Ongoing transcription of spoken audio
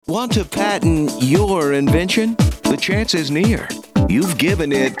Want to patent your invention? The chance is near. You've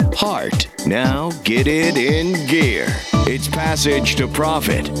given it heart. Now get it in gear. It's Passage to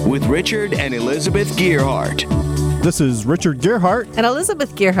Profit with Richard and Elizabeth Gearhart. This is Richard Gearhart. And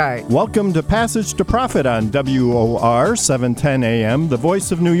Elizabeth Gearhart. Welcome to Passage to Profit on WOR 710 AM, the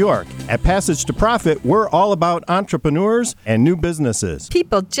voice of New York. At Passage to Profit, we're all about entrepreneurs and new businesses.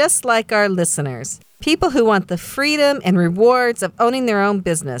 People just like our listeners. People who want the freedom and rewards of owning their own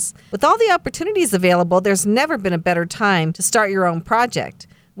business. With all the opportunities available, there's never been a better time to start your own project.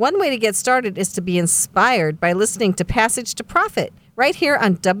 One way to get started is to be inspired by listening to Passage to Profit. Right here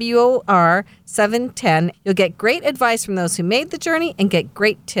on WOR 710, you'll get great advice from those who made the journey and get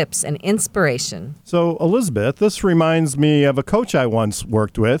great tips and inspiration. So, Elizabeth, this reminds me of a coach I once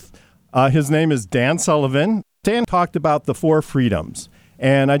worked with. His name is Dan Sullivan. Dan talked about the 4 freedoms.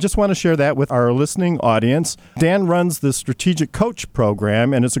 And I just want to share that with our listening audience. Dan runs the Strategic Coach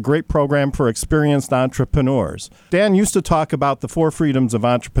program, and it's a great program for experienced entrepreneurs. Dan used to talk about the 4 freedoms of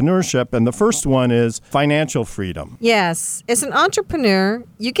entrepreneurship, and the first one is financial freedom. Yes. As an entrepreneur,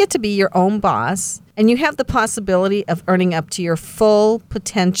 you get to be your own boss, and you have the possibility of earning up to your full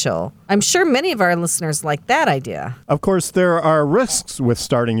potential. I'm sure many of our listeners like that idea. Of course, there are risks with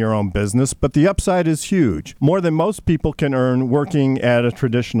starting your own business, but the upside is huge, more than most people can earn working at a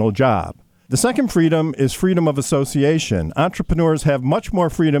traditional job. The second freedom is freedom of association. Entrepreneurs have much more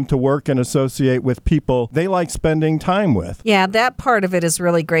freedom to work and associate with people they like spending time with. Yeah, that part of it is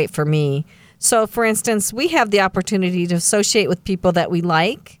really great for me. So, for instance, we have the opportunity to associate with people that we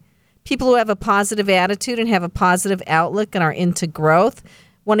like, people who have a positive attitude and have a positive outlook and are into growth.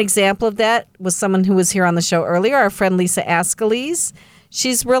 One example of that was someone who was here on the show earlier, our friend Lisa Askeles.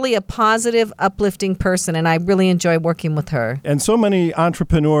 She's really a positive, uplifting person, and I really enjoy working with her. And so many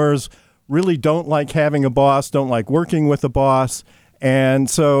entrepreneurs really don't like having a boss, don't like working with a boss. And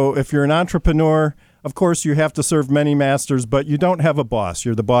so if you're an entrepreneur, of course, you have to serve many masters, but you don't have a boss.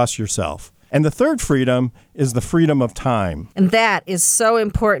 You're the boss yourself. And the third freedom is the freedom of time. And that is so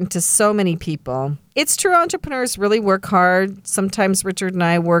important to so many people. It's true, entrepreneurs really work hard. Sometimes Richard and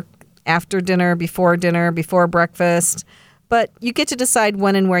I work after dinner, before breakfast. But you get to decide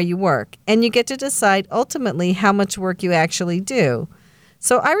when and where you work. And you get to decide ultimately how much work you actually do.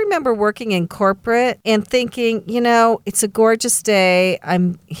 So I remember working in corporate and thinking, it's a gorgeous day.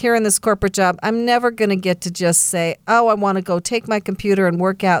 I'm here in this corporate job. I'm never going to get to just say, I want to go take my computer and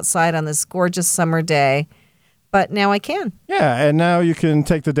work outside on this gorgeous summer day. But now I can. Yeah, and now you can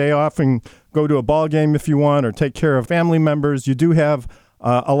take the day off and go to a ball game if you want or take care of family members. You do have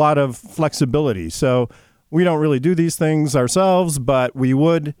a lot of flexibility. So we don't really do these things ourselves, but we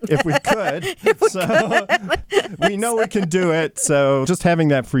would if we could. We know we can do it. So just having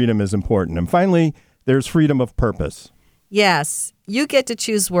that freedom is important. And finally, there's freedom of purpose. Yes, you get to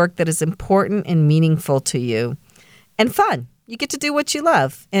choose work that is important and meaningful to you and fun. You get to do what you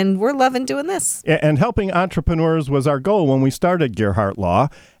love, and we're loving doing this. And helping entrepreneurs was our goal when we started Gearhart Law,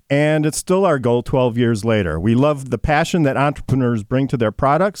 and it's still our goal 12 years later. We love the passion that entrepreneurs bring to their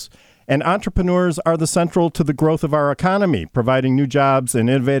products. And entrepreneurs are the central to the growth of our economy, providing new jobs and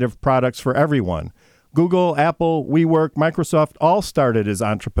innovative products for everyone. Google, Apple, WeWork, Microsoft all started as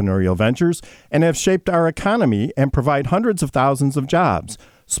entrepreneurial ventures and have shaped our economy and provide hundreds of thousands of jobs.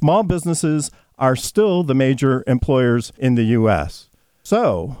 Small businesses are still the major employers in the U.S.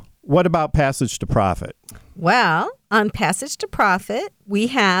 So, what about Passage to Profit? Well, on Passage to Profit, we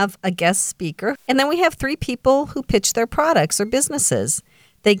have a guest speaker, and then we have 3 people who pitch their products or businesses.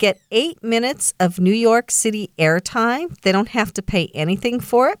 They get 8 minutes of New York City airtime. They don't have to pay anything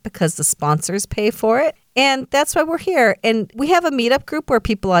for it because the sponsors pay for it. And that's why we're here. And we have a meetup group where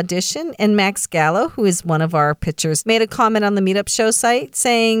people audition. And Max Gallo, who is one of our pitchers, made a comment on the meetup show site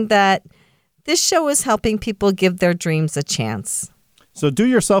saying that this show is helping people give their dreams a chance. So do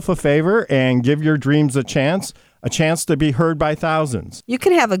yourself a favor and give your dreams a chance to be heard by thousands. You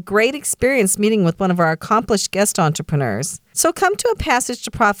can have a great experience meeting with one of our accomplished guest entrepreneurs. So come to a Passage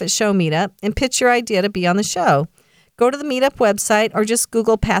to Profit show meetup and pitch your idea to be on the show. Go to the meetup website or just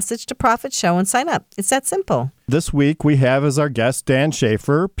Google Passage to Profit show and sign up. It's that simple. This week we have as our guest Dan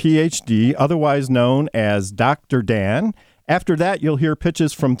Schaefer, PhD, otherwise known as Dr. Dan. After that, you'll hear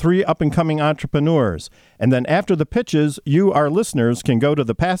pitches from 3 up-and-coming entrepreneurs. And then after the pitches, you, our listeners, can go to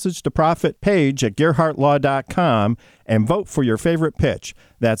the Passage to Profit page at GearhartLaw.com and vote for your favorite pitch.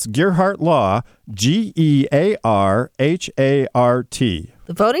 That's Gearhart Law, Gearhart.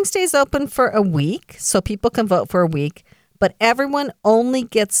 The voting stays open for a week, so people can vote for a week, but everyone only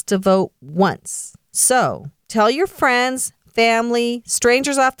gets to vote once. So tell your friends, family,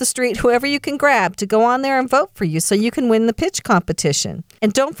 strangers off the street, whoever you can grab to go on there and vote for you so you can win the pitch competition.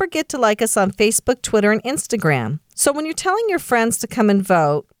 And don't forget to like us on Facebook, Twitter, and Instagram. So when you're telling your friends to come and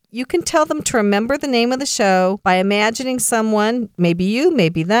vote, you can tell them to remember the name of the show by imagining someone, maybe you,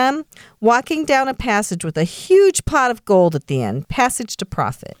 maybe them, walking down a passage with a huge pot of gold at the end, Passage to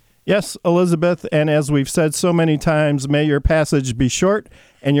Profit. Yes, Elizabeth, and as we've said so many times, may your passage be short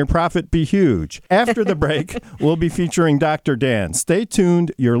and your profit be huge. After the break, we'll be featuring Dr. Dan. Stay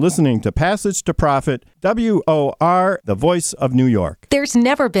tuned. You're listening to Passage to Profit, WOR, the voice of New York. There's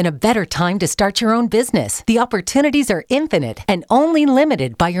never been a better time to start your own business. The opportunities are infinite and only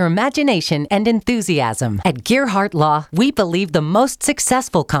limited by your imagination and enthusiasm. At Gearhart Law, we believe the most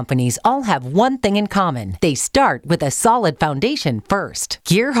successful companies all have one thing in common. They start with a solid foundation first.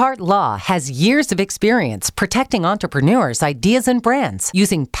 Gearhart Law has years of experience protecting entrepreneurs, ideas, and brands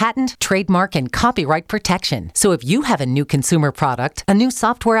using patent, trademark, and copyright protection. So if you have a new consumer product, a new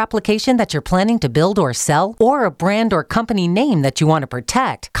software application that you're planning to build or sell, or a brand or company name that you want to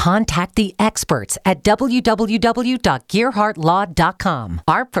protect, contact the experts at www.gearhartlaw.com.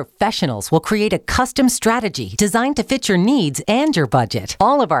 Our professionals will create a custom strategy designed to fit your needs and your budget.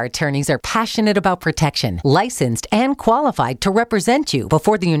 All of our attorneys are passionate about protection, licensed and qualified to represent you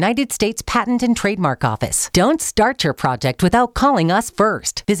before the United States Patent and Trademark Office. Don't start your project without calling us first.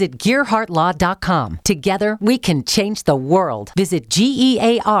 Visit GearhartLaw.com. Together, we can change the world. Visit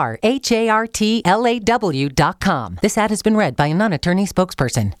GearhartLaw.com. This ad has been read by a non-attorney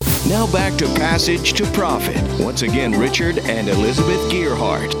spokesperson. Now back to Passage to Profit. Once again, Richard and Elizabeth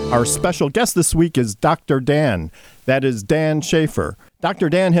Gearhart. Our special guest this week is Dr. Dan. That is Dan Schaefer. Dr.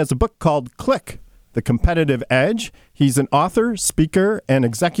 Dan has a book called Click, The Competitive Edge. He's an author, speaker, and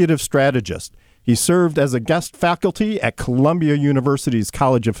executive strategist. He served as a guest faculty at Columbia University's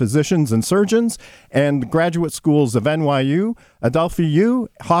College of Physicians and Surgeons and the graduate schools of NYU, Adelphi U,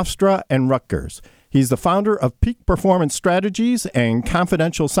 Hofstra, and Rutgers. He's the founder of Peak Performance Strategies and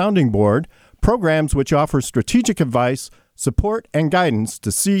Confidential Sounding Board, programs which offer strategic advice, support, and guidance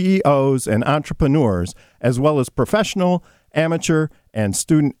to CEOs and entrepreneurs, as well as professional, amateur, and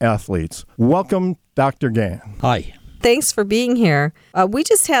student athletes. Welcome, Dr. Dan. Hi. Thanks for being here. We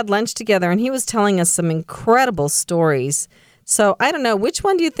just had lunch together, and he was telling us some incredible stories. So I don't know, which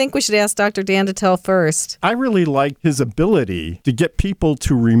one do you think we should ask Dr. Dan to tell first? I really like his ability to get people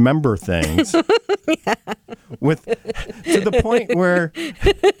to remember things to the point where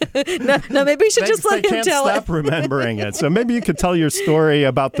no, maybe we should just let him tell it. They can't stop remembering it. So maybe you could tell your story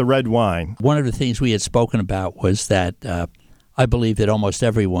about the red wine. One of the things we had spoken about was that I believe that almost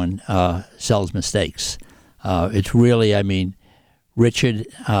everyone sells mistakes. It's really,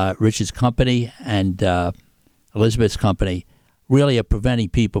 Richard's company and Elizabeth's company really are preventing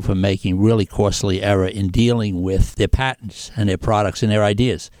people from making really costly error in dealing with their patents and their products and their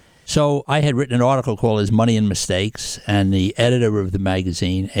ideas. So I had written an article called Is Money in Mistakes, and the editor of the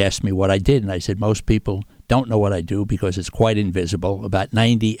magazine asked me what I did, and I said most people don't know what I do because it's quite invisible. About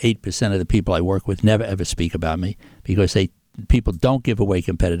 98% of the people I work with never ever speak about me because people don't give away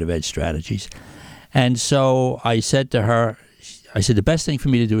competitive edge strategies. And so I said to her, the best thing for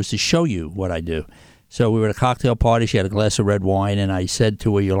me to do is to show you what I do. So we were at a cocktail party. She had a glass of red wine, and I said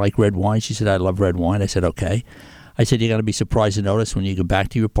to her, you like red wine? She said, I love red wine. I said, okay. I said, you're going to be surprised to notice when you go back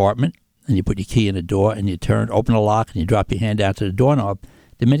to your apartment and you put your key in the door and you open the lock and you drop your hand down to the doorknob,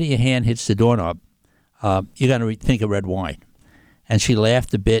 the minute your hand hits the doorknob, you're going to think of red wine. And she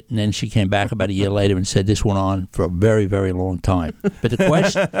laughed a bit, and then she came back about a year later and said this went on for a very, very long time. But the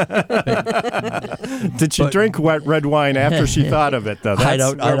question... Did she drink wet red wine after she thought of it, though? That's I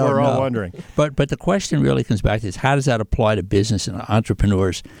don't we're know. all wondering. But the question really comes back to is how does that apply to business and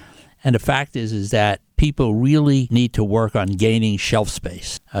entrepreneurs? And the fact is that people really need to work on gaining shelf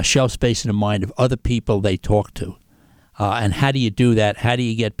space in the mind of other people they talk to. And how do you do that? How do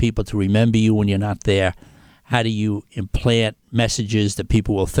you get people to remember you when you're not there? How do you implant messages that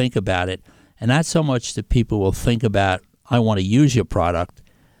people will think about it? And not so much that people will think about, I want to use your product,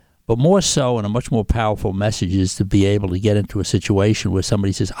 but more so, and a much more powerful message is to be able to get into a situation where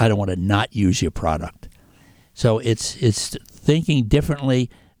somebody says, I don't want to not use your product. So it's thinking differently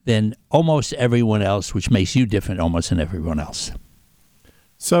than almost everyone else, which makes you different almost than everyone else.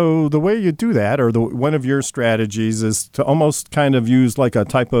 So the way you do that, or one of your strategies, is to almost kind of use like a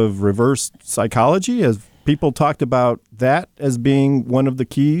type of reverse psychology, as people talked about that as being one of the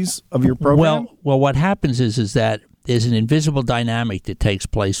keys of your program? Well, what happens is that there's an invisible dynamic that takes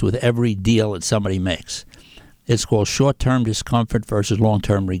place with every deal that somebody makes. It's called short-term discomfort versus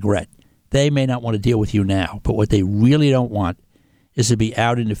long-term regret. They may not want to deal with you now, but what they really don't want is to be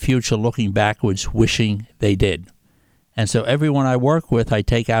out in the future looking backwards wishing they did. And so everyone I work with, I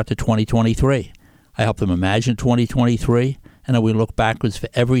take out to 2023. I help them imagine 2023, and then we look backwards for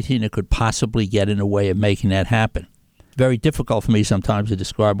everything that could possibly get in the way of making that happen. Very difficult for me sometimes to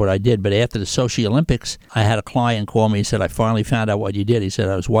describe what I did, but after the Sochi Olympics, I had a client call me and said, I finally found out what you did. He said,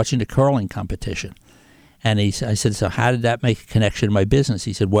 I was watching the curling competition. And I said, so how did that make a connection to my business?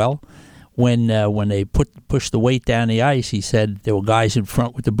 He said, well, when they pushed the weight down the ice, he said, there were guys in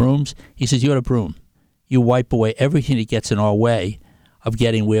front with the brooms. He says, you're the broom. You wipe away everything that gets in our way of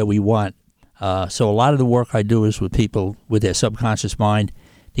getting where we want. So a lot of the work I do is with people with their subconscious mind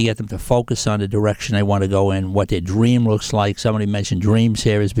to get them to focus on the direction they want to go in, what their dream looks like. Somebody mentioned dreams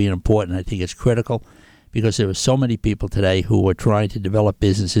here as being important. I think it's critical because there are so many people today who are trying to develop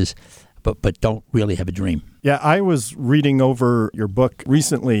businesses but don't really have a dream. Yeah, I was reading over your book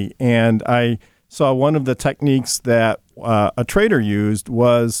recently, and I saw one of the techniques that a trader used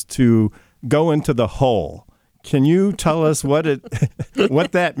was to go into the hole. Can you tell us what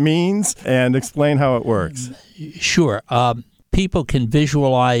that means and explain how it works? Sure. People can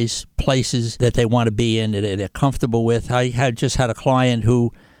visualize places that they want to be in, that they're comfortable with. I just had a client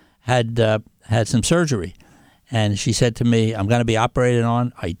who had some surgery, and she said to me, I'm going to be operated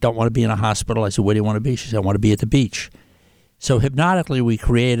on. I don't want to be in a hospital. I said, where do you want to be? She said, I want to be at the beach. So hypnotically, we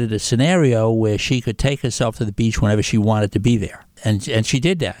created a scenario where she could take herself to the beach whenever she wanted to be there. And she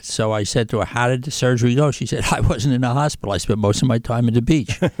did that. So I said to her, how did the surgery go? She said, I wasn't in a hospital. I spent most of my time at the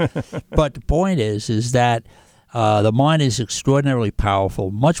beach. But the point is that the mind is extraordinarily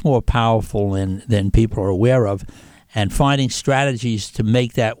powerful, much more powerful than people are aware of, and finding strategies to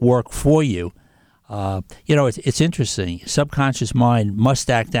make that work for you. It's interesting. Subconscious mind must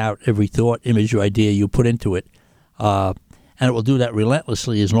act out every thought, image, or idea you put into it, and it will do that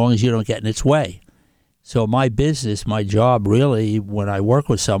relentlessly as long as you don't get in its way. So my business, my job really, when I work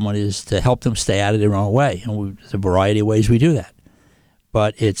with someone, is to help them stay out of their own way, and there's a variety of ways we do that.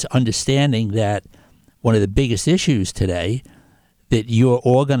 But it's understanding that one of the biggest issues today that you're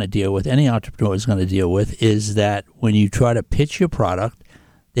all going to deal with, any entrepreneur is going to deal with, is that when you try to pitch your product,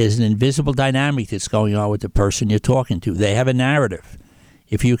 there's an invisible dynamic that's going on with the person you're talking to. They have a narrative.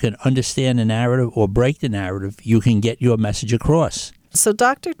 If you can understand the narrative or break the narrative, you can get your message across. So,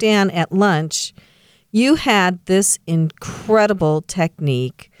 Dr. Dan, at lunch, you had this incredible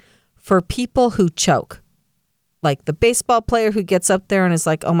technique for people who choke. Like the baseball player who gets up there and is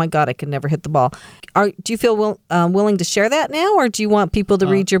like, oh, my God, I could never hit the ball. Do you feel willing to share that now, or do you want people to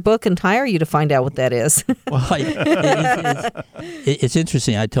read your book and hire you to find out what that is? Well, it's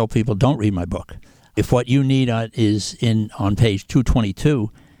interesting. I tell people, don't read my book. If what you need is on page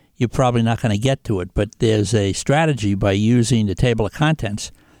 222, you're probably not going to get to it. But there's a strategy by using the table of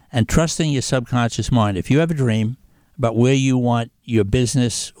contents and trusting your subconscious mind. If you have a dream about where you want your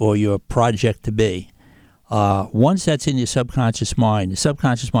business or your project to be, once that's in your subconscious mind, the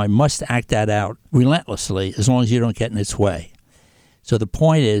subconscious mind must act that out relentlessly as long as you don't get in its way. So the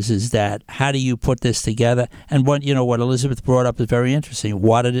point is that how do you put this together? And what Elizabeth brought up is very interesting.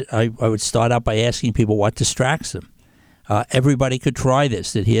 I would start out by asking people what distracts them. Everybody could try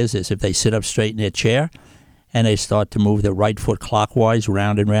this. Here's this. If they sit up straight in their chair and they start to move their right foot clockwise,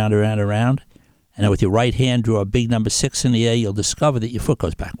 round and round and round and round, and then with your right hand draw a big number 6 in the air, you'll discover that your foot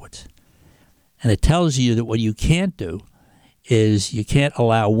goes backwards. And it tells you that what you can't do is you can't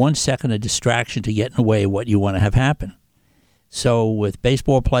allow 1 second of distraction to get in the way of what you want to have happen. So with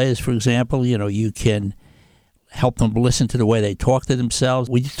baseball players, for example, you can help them listen to the way they talk to themselves.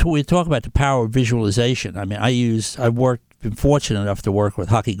 We talk about the power of visualization. I mean, been fortunate enough to work with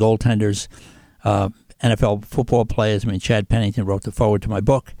hockey goaltenders, NFL football players. I mean, Chad Pennington wrote the foreword to my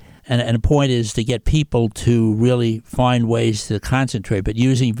book. And the point is to get people to really find ways to concentrate, but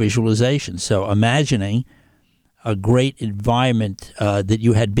using visualization. So imagining a great environment that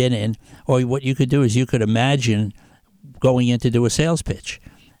you had been in, or what you could do is you could imagine going in to do a sales pitch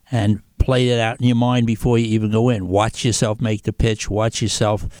and play it out in your mind before you even go in. Watch yourself make the pitch, watch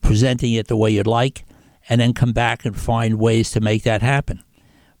yourself presenting it the way you'd like, and then come back and find ways to make that happen.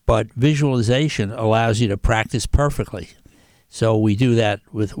 But visualization allows you to practice perfectly. So we do that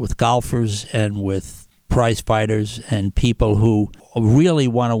with golfers and with prize fighters and people who really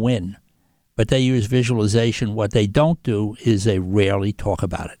want to win, but they use visualization. What they don't do is they rarely talk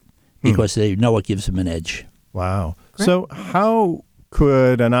about it because they know it gives them an edge. Wow. Great. So how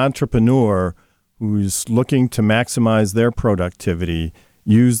could an entrepreneur who's looking to maximize their productivity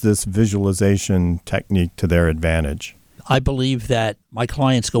use this visualization technique to their advantage? I believe that my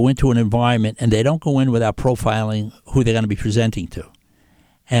clients go into an environment and they don't go in without profiling who they're going to be presenting to.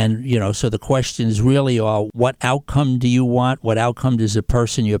 And, so the questions really are, what outcome do you want? What outcome does the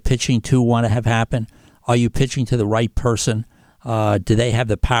person you're pitching to want to have happen? Are you pitching to the right person? Do they have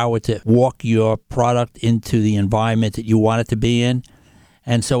the power to walk your product into the environment that you want it to be in?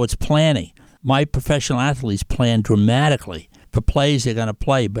 And so it's planning. My professional athletes plan dramatically for plays they're going to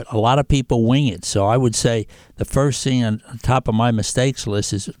play, but a lot of people wing it. So I would say the first thing on top of my mistakes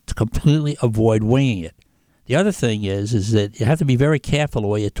list is to completely avoid winging it. The other thing is that you have to be very careful the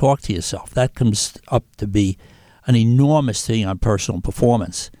way you talk to yourself. That comes up to be an enormous thing on personal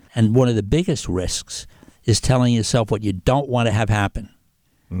performance. And one of the biggest risks is telling yourself what you don't want to have happen.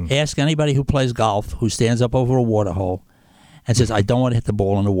 Ask anybody who plays golf, who stands up over a water hole and says, I don't want to hit the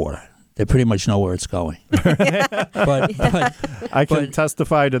ball in the water. They pretty much know where it's going. but I can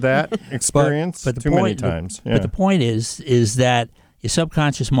testify to that experience many times. But the point is that your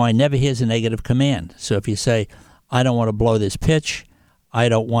subconscious mind never hears a negative command. So if you say, I don't want to blow this pitch, I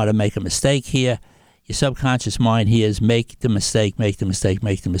don't want to make a mistake here, your subconscious mind hears, make the mistake, make the mistake,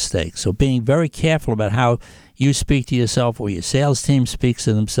 make the mistake. So being very careful about how you speak to yourself, or your sales team speaks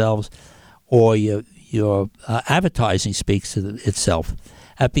to themselves, or your advertising speaks to itself,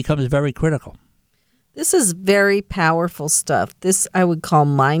 that becomes very critical. This is very powerful stuff. This I would call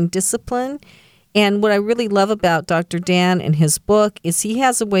mind discipline. And what I really love about Dr. Dan and his book is he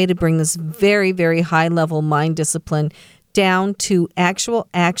has a way to bring this very, very high-level mind discipline down to actual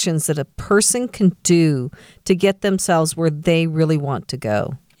actions that a person can do to get themselves where they really want to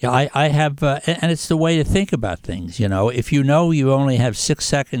go. Yeah, I have, and it's the way to think about things. You know, if you know you only have 6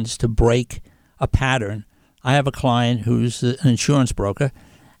 seconds to break a pattern. I have a client who's an insurance broker,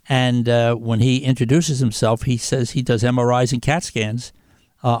 and when he introduces himself, he says he does MRIs and CAT scans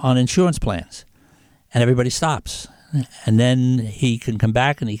on insurance plans, and everybody stops. And then he can come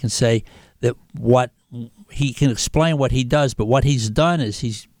back and he can say that he can explain what he does, but what he's done is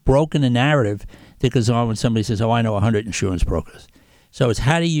he's broken the narrative that goes on when somebody says, I know 100 insurance brokers. So it's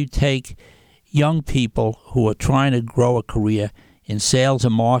how do you take young people who are trying to grow a career in sales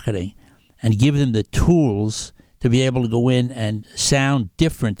and marketing and give them the tools to be able to go in and sound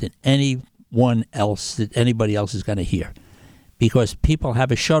different than anyone else, that anybody else is going to hear. Because people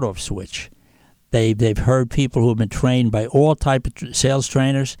have a shut-off switch. They've heard people who have been trained by all type of sales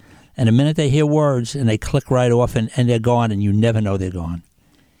trainers, and the minute they hear words, and they click right off, and they're gone, and you never know they're gone.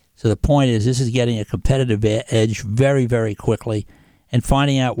 So the point is, this is getting a competitive edge very, very quickly and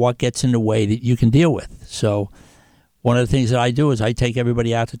finding out what gets in the way that you can deal with. So one of the things that I do is I take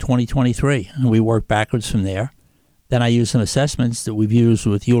everybody out to 2023, and we work backwards from there. Then I use some assessments that we've used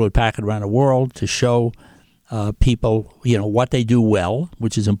with Hewlett-Packard around the world to show people, what they do well,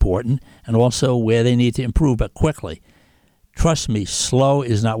 which is important, and also where they need to improve, but quickly. Trust me, slow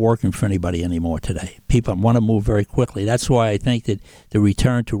is not working for anybody anymore today. People want to move very quickly. That's why I think that the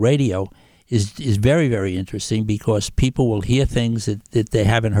return to radio is very, very interesting, because people will hear things that they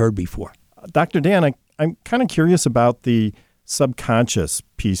haven't heard before. Dr. Dan, I'm kind of curious about the subconscious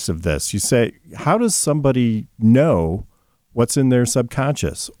piece of this. You say, how does somebody know what's in their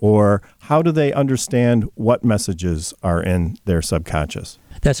subconscious, or how do they understand what messages are in their subconscious?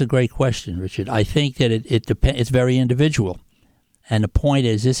 That's a great question, Richard. I think that it depends. It's very individual. And the point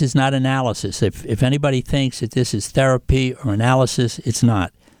is, this is not analysis. If anybody thinks that this is therapy or analysis, it's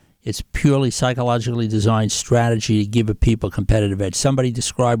not. It's purely psychologically designed strategy to give a people a competitive edge. Somebody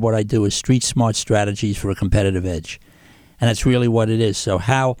described what I do as street smart strategies for a competitive edge. And that's really what it is. So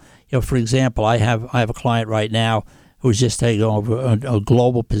how, for example, I have a client right now who's just taking over a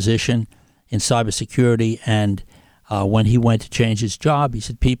global position in cybersecurity, and when he went to change his job, he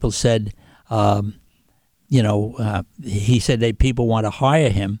said people said, he said people want to hire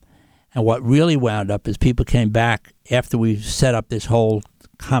him, and what really wound up is people came back after we set up this whole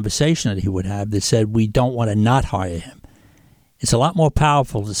conversation that he would have that said we don't want to not hire him. It's a lot more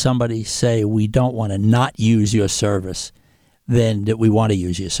powerful to somebody say we don't want to not use your service than that we want to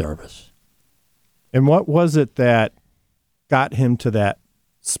use your service. And what was it that got him to that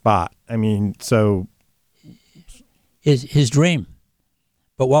spot? I mean, so his dream.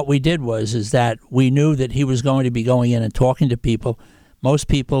 But what we did is that we knew that he was going to be going in and talking to people. Most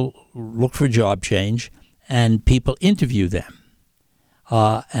people look for job change, and people interview them.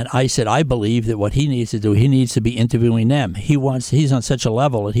 And I said, I believe that what he needs to do, he needs to be interviewing them. He's on such a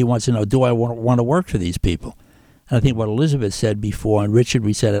level that he wants to know, do I want to work for these people? And I think what Elizabeth said before, and Richard,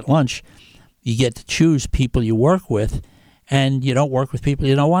 we said at lunch, you get to choose people you work with, and you don't work with people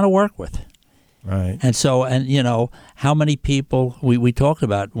you don't want to work with. Right. And so, how many people we talked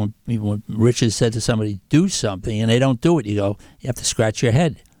about when Richard said to somebody, do something, and they don't do it, you have to scratch your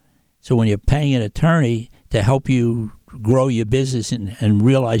head. So when you're paying an attorney to help you grow your business and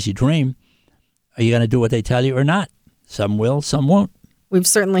realize your dream, are you going to do what they tell you or not? Some will, some won't. We've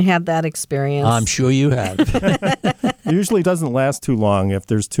certainly had that experience. I'm sure you have. It usually doesn't last too long if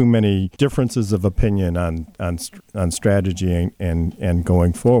there's too many differences of opinion on strategy and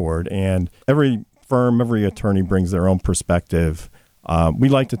going forward. And every firm, every attorney brings their own perspective. We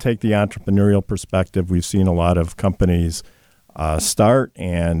like to take the entrepreneurial perspective. We've seen a lot of companies start,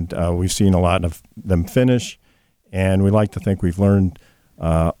 and we've seen a lot of them finish. And we like to think we've learned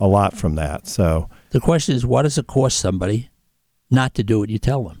a lot from that. So the question is, what does it cost somebody not to do what you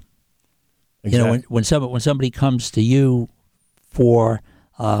tell them? exactly. You know, when somebody comes to you for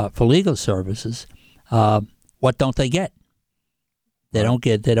legal services, what don't they get? They don't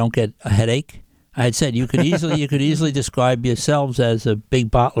get a headache. I had said you could easily describe yourselves as a big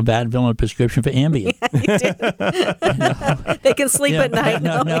bottle of Advil and a prescription for Ambien. They can sleep at night.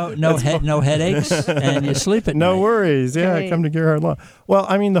 No headaches, and you sleep at night. No worries. Yeah, Right. come to Gerhard Law. Well,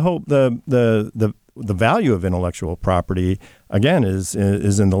 I mean, the value of intellectual property again is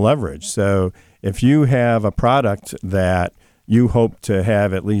in the leverage. So if you have a product that you hope to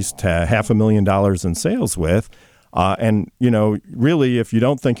have at least $500,000 in sales with, and really, if you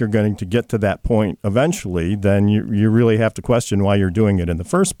don't think you're going to get to that point eventually, then you really have to question why you're doing it in the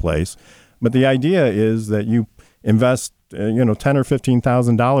first place. But the idea is that you invest, $10,000 or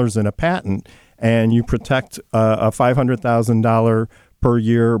 $15,000 in a patent, and you protect a $500,000 per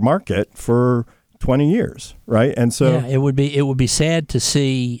year market for 20 years, right? And so it would be sad to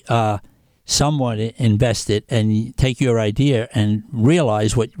see someone invest it and take your idea and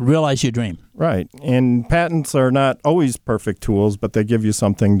realize your dream. Right. And patents are not always perfect tools, but they give you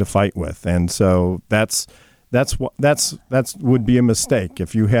something to fight with. And so that's would be a mistake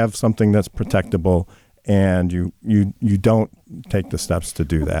if you have something that's protectable and you don't take the steps to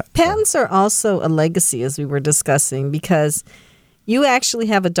do that. Patents are also a legacy, as we were discussing, because you actually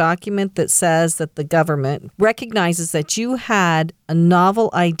have a document that says that the government recognizes that you had a novel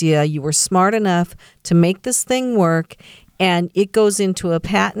idea, you were smart enough to make this thing work, and it goes into a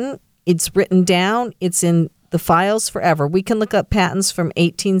patent. It's written down. It's in the files forever. We can look up patents from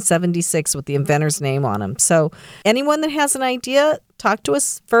 1876 with the inventor's name on them. So anyone that has an idea, talk to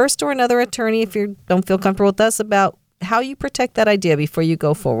us first or another attorney if you don't feel comfortable with us about how you protect that idea before you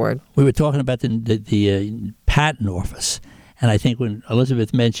go forward. We were talking about the patent office. And I think when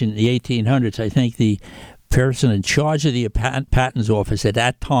Elizabeth mentioned the 1800s, I think the person in charge of the patents office at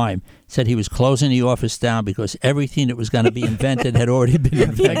that time said he was closing the office down because everything that was going to be invented had already been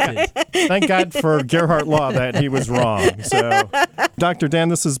invented. Thank God for Gerhard Law that he was wrong. So, Dr. Dan,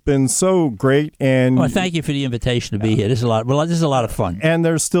 this has been so great. And well, thank you for the invitation to be here. This is a lot of fun. And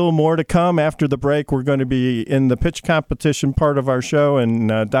there's still more to come after the break. We're going to be in the pitch competition part of our show. And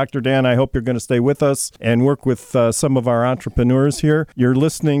Dr. Dan, I hope you're going to stay with us and work with some of our entrepreneurs here. You're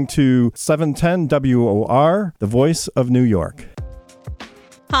listening to 710 WOR, the voice of New York.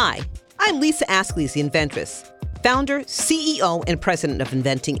 Hi, I'm Lisa Askley, the inventress, founder, CEO, and president of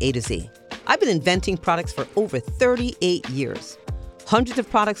Inventing A to Z. I've been inventing products for over 38 years. Hundreds of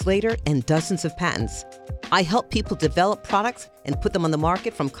products later and dozens of patents. I help people develop products and put them on the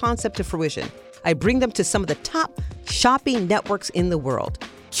market from concept to fruition. I bring them to some of the top shopping networks in the world: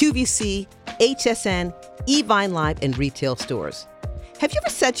 QVC, HSN, eVine Live, and retail stores. Have you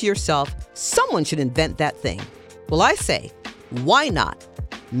ever said to yourself, someone should invent that thing? Well, I say, why not?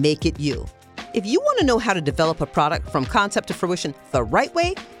 Make it you. If you want to know how to develop a product from concept to fruition the right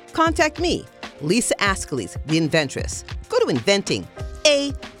way, contact me, Lisa Askley, the inventress. Go to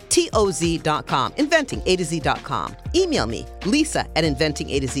inventingatoz.com, inventingatoz.com. Email me,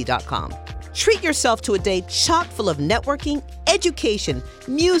 lisa@inventingatoz.com. Treat yourself to a day chock full of networking, education,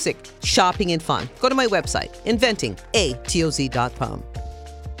 music, shopping, and fun. Go to my website, inventingatoz.com.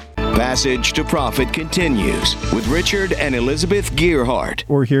 Passage to Profit continues with Richard and Elizabeth Gearhart.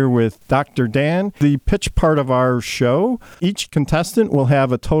 We're here with Dr. Dan. The pitch part of our show, each contestant will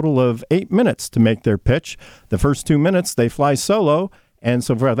have a total of 8 minutes to make their pitch. The first 2 minutes, they fly solo, and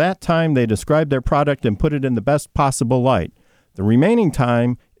so for that time, they describe their product and put it in the best possible light. The remaining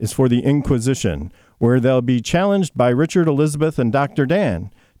time is for the Inquisition, where they'll be challenged by Richard, Elizabeth, and Dr.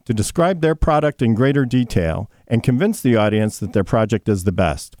 Dan to describe their product in greater detail and convince the audience that their project is the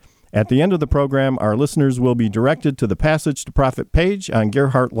best. At the end of the program, our listeners will be directed to the Passage to Profit page on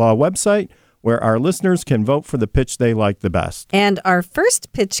Gerhard Law website, where our listeners can vote for the pitch they like the best. And our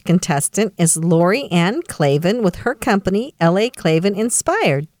first pitch contestant is Lori Ann Clavin with her company, L.A. Clavin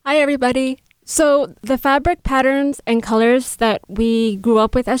Inspired. Hi, everybody. So the fabric patterns and colors that we grew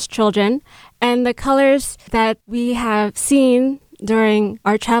up with as children and the colors that we have seen during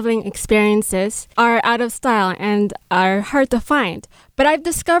our traveling experiences are out of style and are hard to find. But I've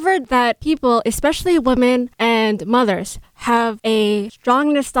discovered that people, especially women and and mothers have a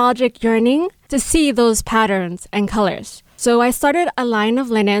strong nostalgic yearning to see those patterns and colors. So I started a line of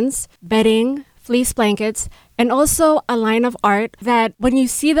linens, bedding, fleece blankets, and also a line of art that when you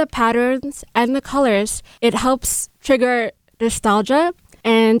see the patterns and the colors, it helps trigger nostalgia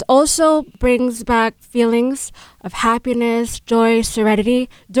and also brings back feelings of happiness, joy, serenity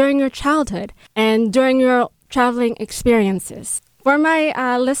during your childhood and during your traveling experiences. For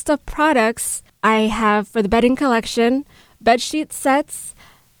my list of products, I have for the bedding collection, bedsheet sets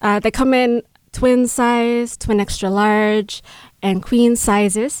that come in twin size, twin extra large, and queen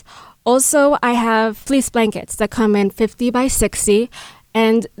sizes. Also, I have fleece blankets that come in 50 by 60,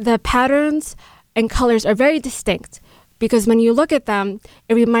 and the patterns and colors are very distinct because when you look at them,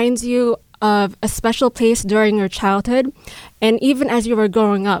 it reminds you of a special place during your childhood and even as you were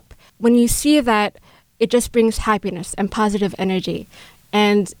growing up. When you see that, it just brings happiness and positive energy,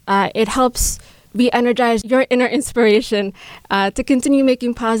 and it helps re-energize your inner inspiration to continue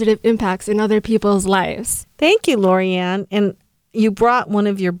making positive impacts in other people's lives. Thank you, Lorianne. And you brought one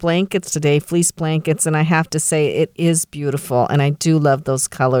of your blankets today, fleece blankets, and I have to say it is beautiful. And I do love those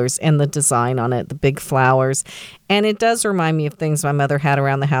colors and the design on it, the big flowers. And it does remind me of things my mother had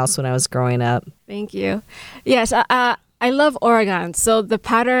around the house when I was growing up. Thank you. Yes, I love Oregon. So the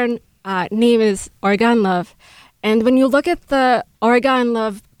pattern name is Oregon Love. And when you look at the Oregon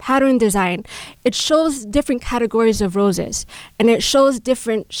Love pattern design, it shows different categories of roses and it shows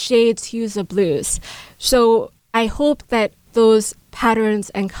different shades, hues of blues. So I hope that those patterns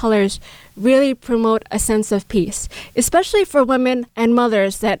and colors really promote a sense of peace, especially for women and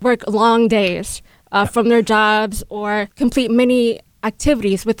mothers that work long days from their jobs or complete many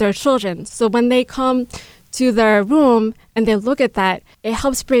activities with their children. So when they come to their room and they look at that, it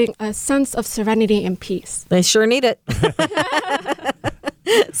helps bring a sense of serenity and peace. They sure need it.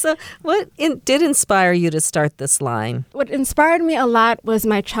 So what did inspire you to start this line? What inspired me a lot was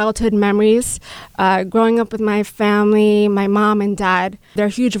my childhood memories. Growing up with my family, my mom and dad, they're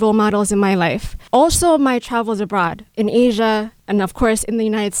huge role models in my life. Also, my travels abroad in Asia and, of course, in the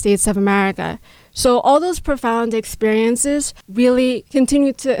United States of America. So all those profound experiences really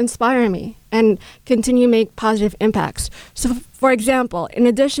continue to inspire me and continue to make positive impacts. So, for example, in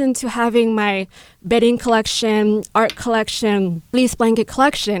addition to having my bedding collection, art collection, fleece blanket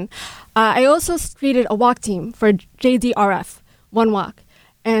collection, I also created a walk team for JDRF, One Walk.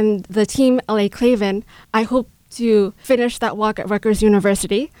 And the team, LA Clavin, I hope to finish that walk at Rutgers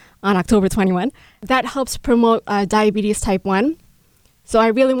University on October 21. That helps promote diabetes type 1. So I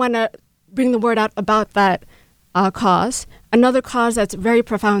really want to bring the word out about that cause. Another cause that's very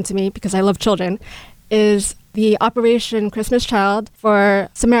profound to me because I love children is the Operation Christmas Child for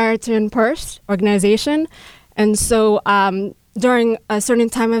Samaritan Purse organization. And so during a certain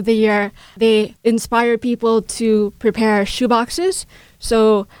time of the year, they inspire people to prepare shoeboxes.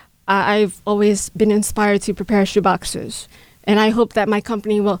 So I've always been inspired to prepare shoeboxes. And I hope that my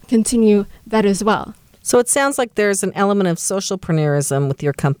company will continue that as well. So it sounds like there's an element of socialpreneurism with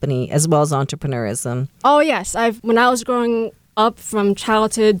your company as well as entrepreneurism. Oh, yes. When I was growing up from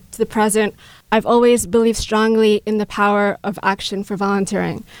childhood to the present, I've always believed strongly in the power of action for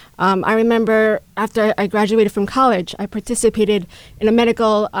volunteering. I remember after I graduated from college, I participated in a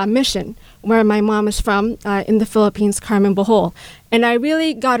medical mission where my mom is from in the Philippines, Carmen Bohol. And I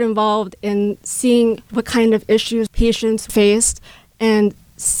really got involved in seeing what kind of issues patients faced and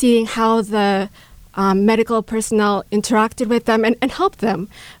seeing how the medical personnel interacted with them and helped them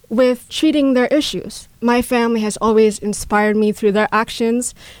with treating their issues. My family has always inspired me through their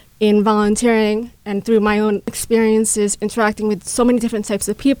actions in volunteering and through my own experiences interacting with so many different types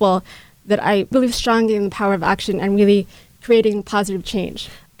of people that I believe strongly in the power of action and really creating positive change.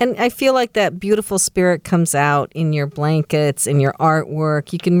 And I feel like that beautiful spirit comes out in your blankets, in your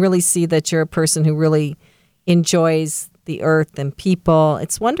artwork. You can really see that you're a person who really enjoys the earth and people.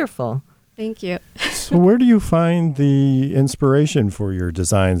 It's wonderful. Thank you. So where do you find the inspiration for your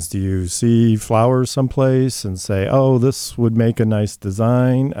designs? Do you see flowers someplace and say, oh, this would make a nice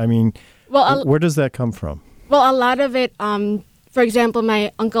design? I mean, where does that come from? Well, a lot of it, for example,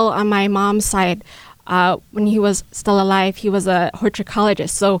 my uncle on my mom's side, when he was still alive, he was a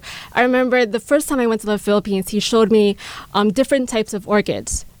horticulturist. So I remember the first time I went to the Philippines, he showed me different types of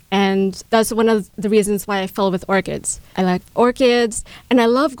orchids. And that's one of the reasons why I fell with orchids. I like orchids, and I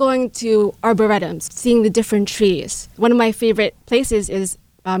love going to arboretums, seeing the different trees. One of my favorite places is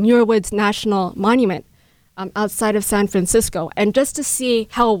Muir Woods National Monument outside of San Francisco. And just to see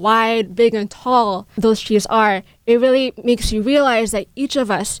how wide, big, and tall those trees are, it really makes you realize that each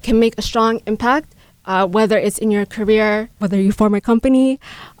of us can make a strong impact, whether it's in your career, whether you form a company,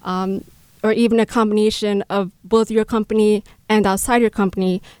 or even a combination of both your company and outside your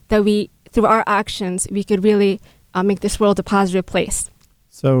company, that we, through our actions, we could really make this world a positive place.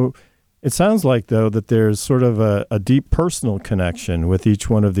 So it sounds like, though, that there's sort of a deep personal connection with each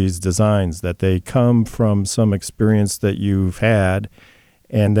one of these designs, that they come from some experience that you've had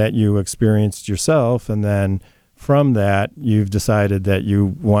and that you experienced yourself, and then from that, you've decided that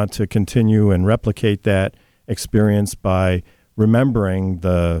you want to continue and replicate that experience by remembering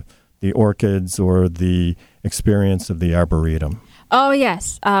the orchids or the experience of the arboretum. Oh,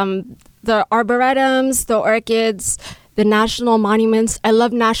 yes. The arboretums, the orchids, the national monuments. I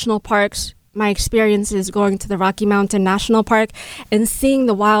love national parks. My experience is going to the Rocky Mountain National Park and seeing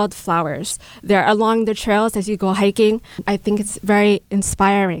the wildflowers there along the trails as you go hiking. I think it's very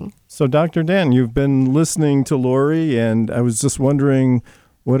inspiring. So, Dr. Dan, you've been listening to Lori, and I was just wondering,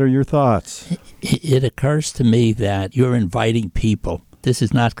 what are your thoughts? It occurs to me that you're inviting people. This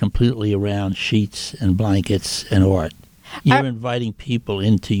is not completely around sheets and blankets and art. You're inviting people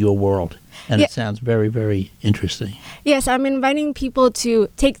into your world, and it sounds very, very interesting. Yes, I'm inviting people to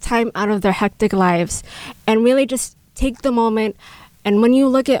take time out of their hectic lives and really just take the moment. And when you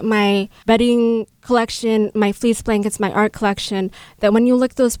look at my bedding collection, my fleece blankets, my art collection, that when you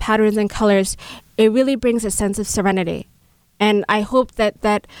look at those patterns and colors, it really brings a sense of serenity. And I hope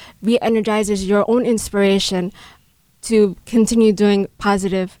that re-energizes your own inspiration to continue doing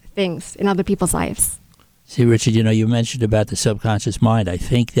positive things in other people's lives. See, Richard, you mentioned about the subconscious mind. I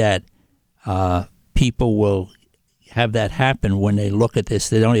think that people will have that happen when they look at this.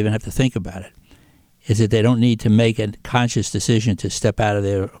 They don't even have to think about it. Is that they don't need to make a conscious decision to step out of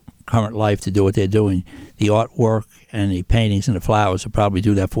their current life to do what they're doing. The artwork and the paintings and the flowers will probably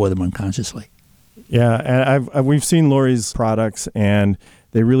do that for them unconsciously. Yeah, and we've seen Lori's products, and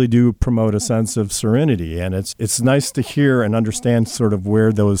they really do promote a sense of serenity. And it's nice to hear and understand sort of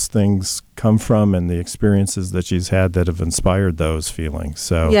where those things come from and the experiences that she's had that have inspired those feelings.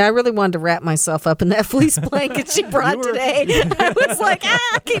 So yeah, I really wanted to wrap myself up in that fleece blanket she brought today. I was like,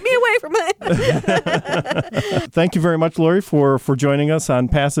 keep me away from it. Thank you very much, Lori, for joining us on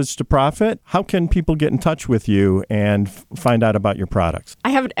Passage to Profit. How can people get in touch with you and find out about your products? I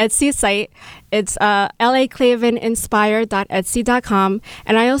have an Etsy site. It's laclaveninspire.etsy.com.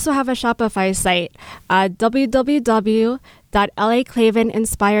 And I also have a Shopify site,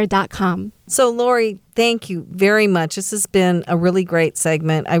 www.laclaveninspire.com. So, Lori, thank you very much. This has been a really great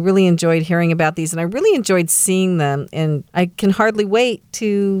segment. I really enjoyed hearing about these, and I really enjoyed seeing them. And I can hardly wait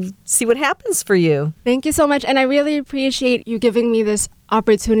to see what happens for you. Thank you so much. And I really appreciate you giving me this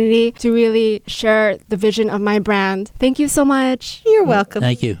opportunity to really share the vision of my brand. Thank you so much. You're welcome.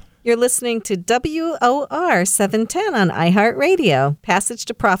 Thank you. You're listening to WOR 710 on iHeartRadio. Passage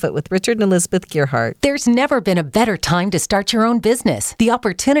to Profit with Richard and Elizabeth Gearhart. There's never been a better time to start your own business. The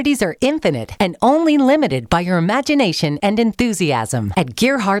opportunities are infinite and only limited by your imagination and enthusiasm. At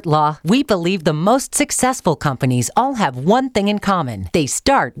Gearhart Law, we believe the most successful companies all have one thing in common. They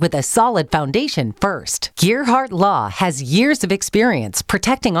start with a solid foundation first. Gearhart Law has years of experience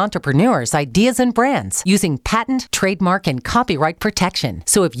protecting entrepreneurs' ideas and brands using patent, trademark, and copyright protection.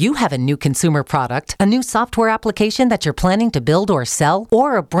 So if you have a new consumer product, a new software application that you're planning to build or sell,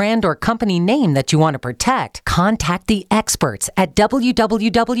 or a brand or company name that you want to protect, contact the experts at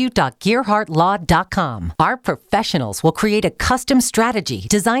www.gearhartlaw.com. Our professionals will create a custom strategy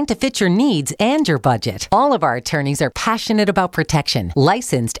designed to fit your needs and your budget. All of our attorneys are passionate about protection,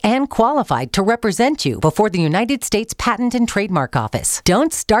 licensed and qualified to represent you before the United States Patent and Trademark Office.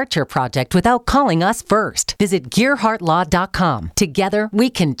 Don't start your project without calling us first. Visit gearhartlaw.com. Together, we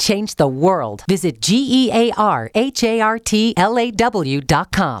can change the world. Visit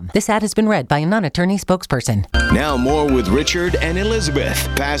GEARHARTLAW.com. This ad has been read by a non-attorney spokesperson. Now more with Richard and Elizabeth.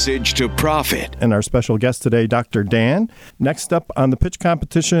 Passage to Profit. And our special guest today, Dr. Dan. Next up on the pitch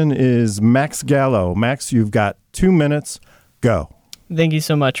competition is Max Gallo. Max, you've got 2 minutes. Go. Thank you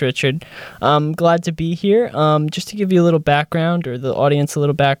so much, Richard. I'm glad to be here. Just to give you a little background, or the audience a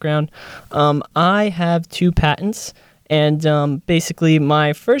little background, I have 2 patents. And basically,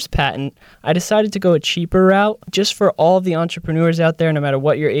 my first patent, I decided to go a cheaper route just for all the entrepreneurs out there, no matter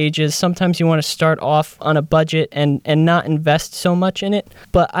what your age is. Sometimes you want to start off on a budget and not invest so much in it.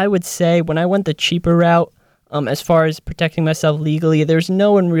 But I would say when I went the cheaper route, As far as protecting myself legally, there's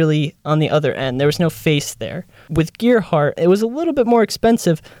no one really on the other end. There was no face there. With Gearhart, it was a little bit more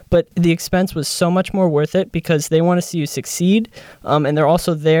expensive, but the expense was so much more worth it because they want to see you succeed, and they're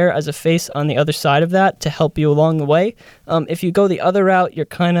also there as a face on the other side of that to help you along the way. If you go the other route, you're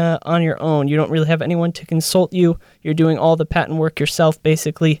kind of on your own. You don't really have anyone to consult you. You're doing all the patent work yourself,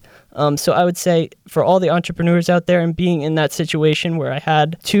 basically. So I would say for all the entrepreneurs out there and being in that situation where I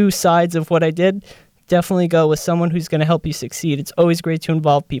had two sides of what I did, definitely go with someone who's going to help you succeed. It's always great to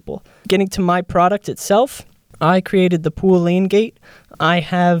involve people. Getting to my product itself, I created the pool lane gate. I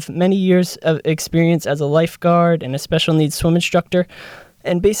have many years of experience as a lifeguard and a special needs swim instructor.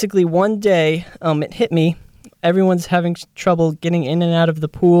 And basically one day it hit me. Everyone's having trouble getting in and out of the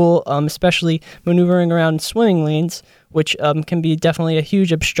pool, especially maneuvering around swimming lanes, which can be definitely a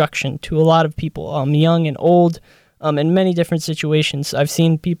huge obstruction to a lot of people, young and old, in many different situations. I've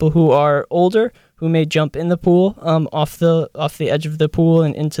seen people who are older who may jump in the pool off the edge of the pool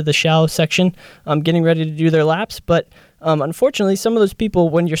and into the shallow section, getting ready to do their laps. But unfortunately, some of those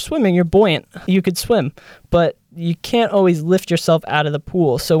people, when you're swimming, you're buoyant. You could swim, but you can't always lift yourself out of the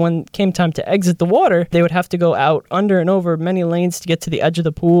pool. So when it came time to exit the water, they would have to go out under and over many lanes to get to the edge of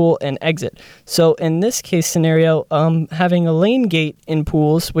the pool and exit. So in this case scenario, having a lane gate in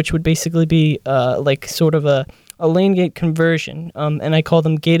pools, which would basically be like sort of a lane gate conversion, and I call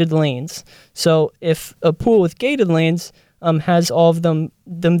them gated lanes. So if a pool with gated lanes has all of them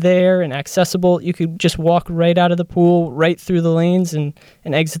there and accessible, you could just walk right out of the pool, right through the lanes and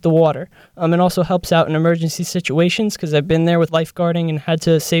exit the water. It also helps out in emergency situations because I've been there with lifeguarding and had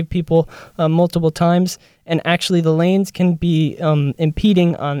to save people multiple times. And actually the lanes can be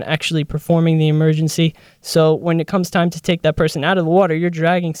impeding on actually performing the emergency. So when it comes time to take that person out of the water, you're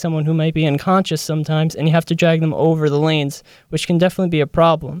dragging someone who might be unconscious sometimes, and you have to drag them over the lanes, which can definitely be a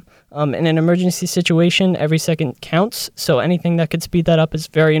problem. In an emergency situation, every second counts, so anything that could speed that up is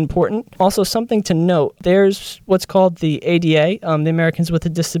very important. Also, something to note, there's what's called the ADA, the Americans with a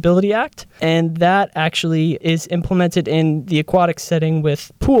Disability Act, and that actually is implemented in the aquatic setting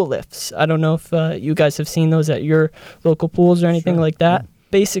with pool lifts. I don't know if you guys have seen those at your local pools or anything like that.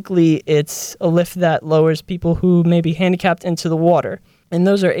 Basically, it's a lift that lowers people who may be handicapped into the water, and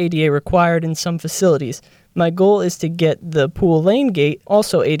those are ADA required in some facilities. My goal is to get the pool lane gate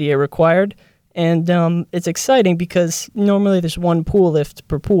also ADA required, and it's exciting because normally there's one pool lift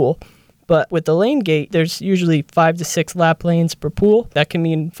per pool, but with the lane gate, there's usually 5 to 6 lap lanes per pool. That can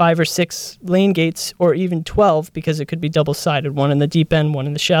mean 5 or 6 lane gates, or even 12 because it could be double-sided, one in the deep end, one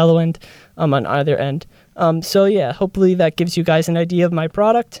in the shallow end, on either end. So yeah, hopefully that gives you guys an idea of my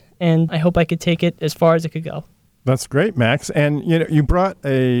product, and I hope I could take it as far as it could go. That's great, Max. And you brought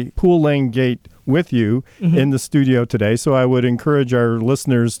a pool lane gate with you in the studio today, so I would encourage our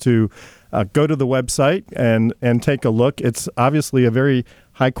listeners to go to the website and take a look. It's obviously a very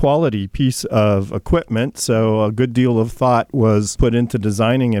high-quality piece of equipment, so a good deal of thought was put into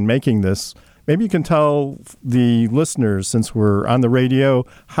designing and making this. Maybe you can tell the listeners, since we're on the radio,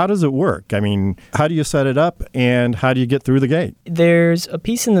 how does it work? I mean, how do you set it up and how do you get through the gate? There's a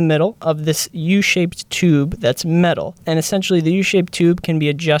piece in the middle of this U-shaped tube that's metal. And essentially the U-shaped tube can be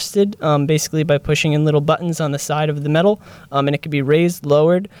adjusted basically by pushing in little buttons on the side of the metal. And it can be raised,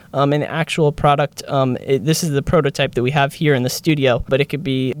 lowered. And the actual product, this is the prototype that we have here in the studio, but it could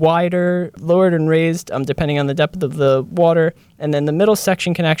be wider, lowered and raised depending on the depth of the water. And then the middle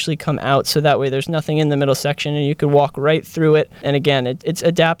section can actually come out, so that way there's nothing in the middle section and you could walk right through it. And again, it's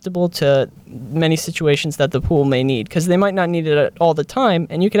adaptable to many situations that the pool may need, because they might not need it all the time,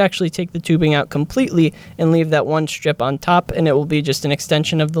 and you could actually take the tubing out completely and leave that one strip on top, and it will be just an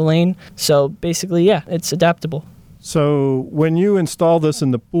extension of the lane. So basically, yeah, it's adaptable. So when you install this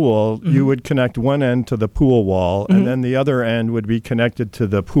in the pool, you would connect one end to the pool wall, and then the other end would be connected to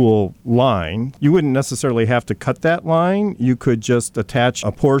the pool line. You wouldn't necessarily have to cut that line. You could just attach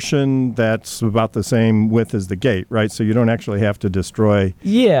a portion that's about the same width as the gate, right? So you don't actually have to destroy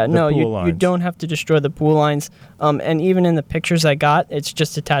the pool lines. You don't have to destroy the pool lines. And even in the pictures I got, it's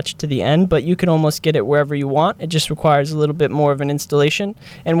just attached to the end, but you can almost get it wherever you want. It just requires a little bit more of an installation.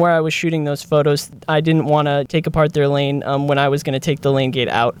 And where I was shooting those photos, I didn't want to take apart their lane when I was going to take the lane gate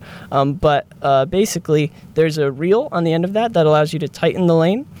out. But basically, there's a reel on the end of that allows you to tighten the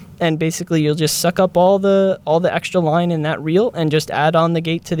lane. And basically, you'll just suck up all the extra line in that reel and just add on the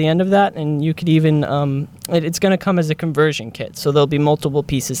gate to the end of that. And you could even, it's going to come as a conversion kit. So there'll be multiple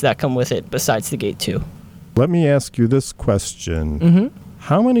pieces that come with it besides the gate too. Let me ask you this question.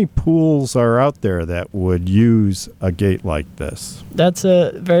 How many pools are out there that would use a gate like this? That's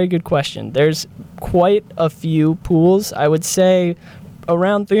a very good question. There's quite a few pools. I would say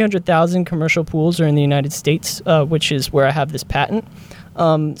around 300,000 commercial pools are in the United States, which is where I have this patent.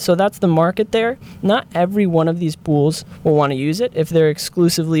 So that's the market there. Not every one of these pools will want to use it. If they're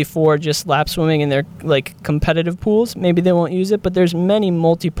exclusively for just lap swimming and they're like competitive pools, maybe they won't use it. But there's many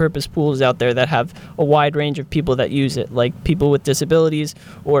multi-purpose pools out there that have a wide range of people that use it, like people with disabilities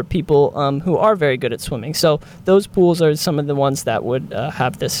or people who are very good at swimming. So those pools are some of the ones that would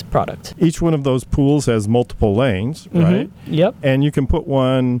have this product. Each one of those pools has multiple lanes, right? Yep. And you can put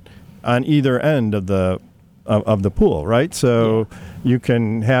one on either end of the pool, right? So you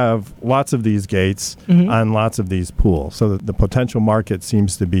can have lots of these gates on lots of these pools. So the potential market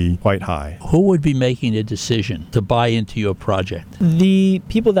seems to be quite high. Who would be making the decision to buy into your project? The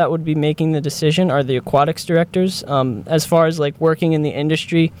people that would be making the decision are the aquatics directors. As far as like working in the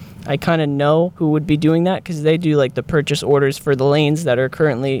industry, I kind of know who would be doing that because they do like the purchase orders for the lanes that are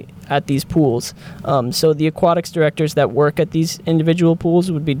currently at these pools. So the aquatics directors that work at these individual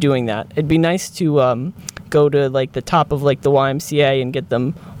pools would be doing that. It'd be nice to go to like the top of like the YMCA and get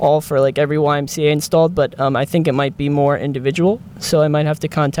them all for like every YMCA installed, but I think it might be more individual, so I might have to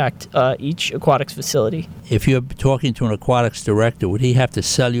contact each aquatics facility. If you're talking to an aquatics director, would he have to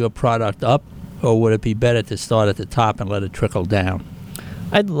sell your product up, or would it be better to start at the top and let it trickle down?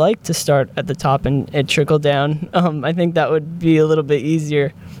 I'd like to start at the top and it trickle down. I think that would be a little bit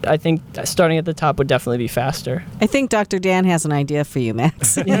easier. I think starting at the top would definitely be faster. I think Dr. Dan has an idea for you,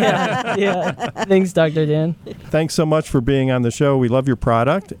 Max. Yeah. Thanks, Dr. Dan. Thanks so much for being on the show. We love your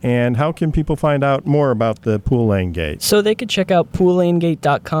product. And how can people find out more about the Pool Lane Gate? So they could check out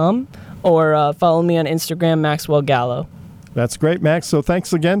poollanegate.com or follow me on Instagram, Maxwell Gallo. That's great, Max. So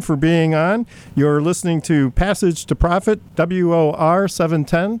thanks again for being on. You're listening to Passage to Profit, WOR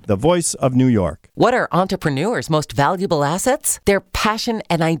 710, the voice of New York. What are entrepreneurs' most valuable assets? Their passion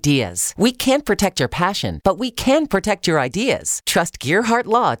and ideas. We can't protect your passion, but we can protect your ideas. Trust Gearhart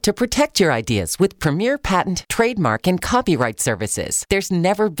Law to protect your ideas with premier patent, trademark, and copyright services. There's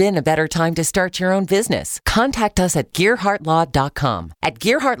never been a better time to start your own business. Contact us at GearhartLaw.com. At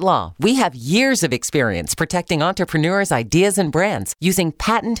Gearhart Law, we have years of experience protecting entrepreneurs' ideas and brands using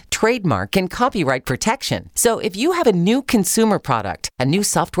patent, trademark, and copyright protection. So if you have a new consumer product, a new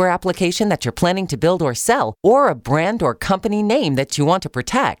software application that you're planning to build or sell, or a brand or company name that you want to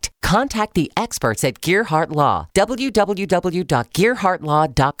protect, contact the experts at Gearhart Law,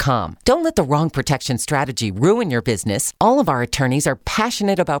 www.gearhartlaw.com. Don't let the wrong protection strategy ruin your business. All of our attorneys are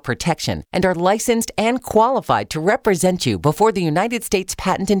passionate about protection and are licensed and qualified to represent you before the United States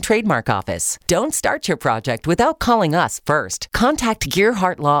Patent and Trademark Office. Don't start your project without calling us first. Contact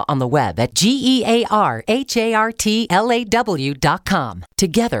Gearhart Law on the web at GearhartLaw.com.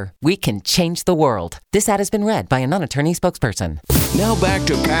 Together, we can change the world. This ad has been read by a non-attorney spokesperson. Now back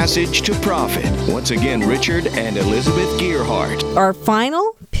to Passage to Profit. Once again, Richard and Elizabeth Gearhart. Our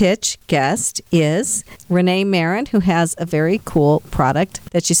final pitch guest is Renee Marin, who has a very cool product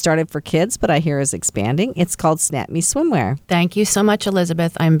that she started for kids, but I hear is expanding. It's called Snap Me Swimwear. Thank you so much,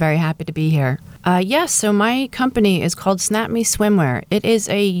 Elizabeth. I'm very happy to be here. Yes, so my company is called Snap Me Swimwear. It is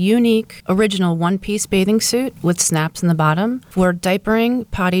a unique, original one-piece bathing suit with snaps in the bottom for diapering,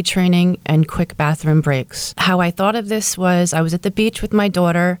 potty training, and quick bathroom breaks. How I thought of this was I was at the beach with my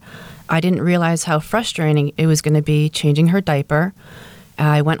daughter. I didn't realize how frustrating it was going to be changing her diaper.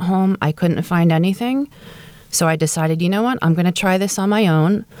 I went home. I couldn't find anything. So I decided, you know what, I'm going to try this on my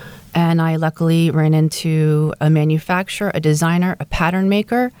own. And I luckily ran into a manufacturer, a designer, a pattern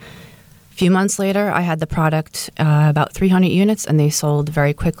maker. A few months later, I had the product, about 300 units, and they sold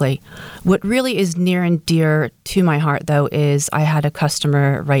very quickly. What really is near and dear to my heart, though, is I had a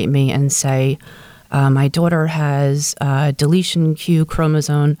customer write me and say, my daughter has deletion Q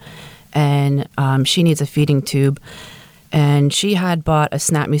chromosome, and she needs a feeding tube. And she had bought a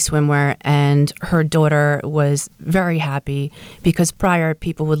Snap Me swimwear, and her daughter was very happy because prior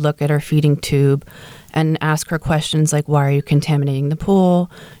people would look at her feeding tube and ask her questions like, why are you contaminating the pool?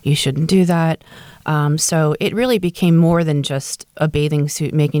 You shouldn't do that. So it really became more than just a bathing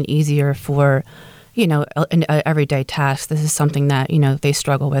suit, making it easier for, an everyday task. This is something that, they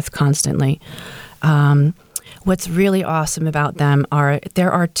struggle with constantly. What's really awesome about them are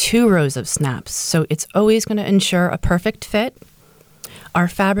there are 2 rows of snaps, so it's always going to ensure a perfect fit. Our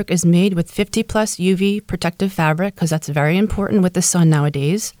fabric is made with 50 plus UV protective fabric because that's very important with the sun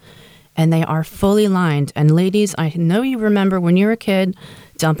nowadays. And they are fully lined. And ladies, I know you remember when you were a kid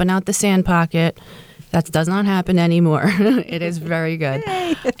dumping out the sand pocket. That does not happen anymore. It is very good.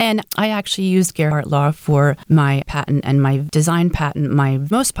 Yay. And I actually used Gearhart Law for my patent and my design patent. My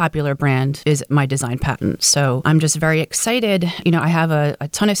most popular brand is my design patent. So I'm just very excited. I have a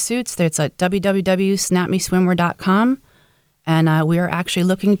ton of suits. It's at www.snapmeswimwear.com. And we are actually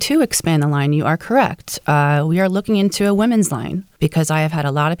looking to expand the line. You are correct. We are looking into a women's line because I have had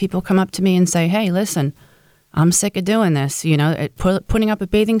a lot of people come up to me and say, hey, listen, I'm sick of doing this. Putting up a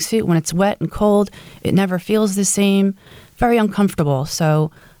bathing suit when it's wet and cold, it never feels the same. Very uncomfortable.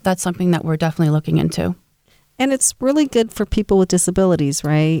 So that's something that we're definitely looking into. And it's really good for people with disabilities,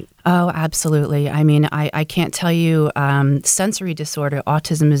 right? Oh, absolutely. I mean, I can't tell you, sensory disorder,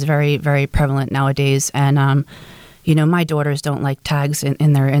 autism is very, very prevalent nowadays. And, my daughters don't like tags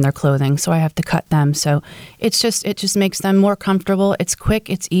in their clothing, so I have to cut them. So it just makes them more comfortable. It's quick,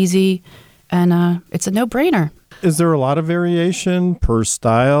 it's easy, and it's a no-brainer. Is there a lot of variation per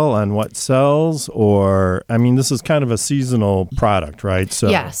style on what sells? Or, this is kind of a seasonal product, right? So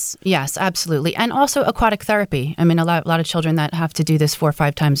Yes, absolutely. And also aquatic therapy. A lot of children that have to do this 4 or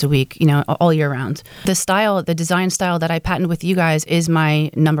 5 times a week, all year round. The design style that I patent with you guys is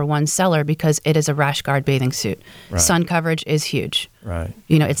my number one seller because it is a rash guard bathing suit. Right. Sun coverage is huge. Right.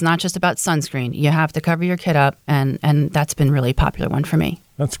 It's not just about sunscreen. You have to cover your kid up, and that's been really a popular one for me.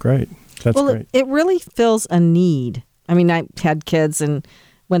 That's great. That's great. It really fills a need. I had kids and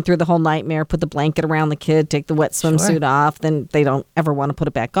went through the whole nightmare, put the blanket around the kid, take the wet swimsuit off, then they don't ever want to put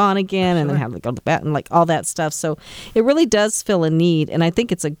it back on again, and then have to go to the bath and all that stuff. So it really does fill a need, and I think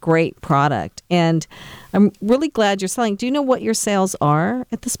it's a great product. And I'm really glad you're selling. Do you know what your sales are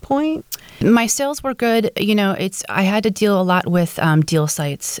at this point? My sales were good. I had to deal a lot with deal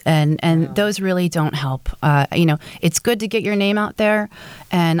sites, and those really don't help. It's good to get your name out there,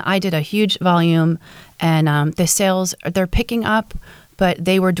 and I did a huge volume, and the sales, they're picking up, but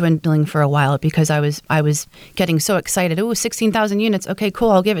they were dwindling for a while because I was getting so excited. Ooh, 16,000 units. Okay, cool.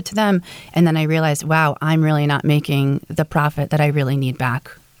 I'll give it to them. And then I realized, wow, I'm really not making the profit that I really need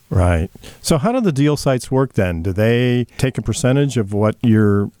back. Right. So how do the deal sites work then? Do they take a percentage of what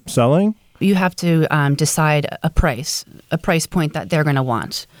you're selling? You have to decide a price point that they're going to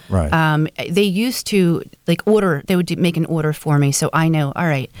want. Right. They used to order. They would make an order for me, so I know. All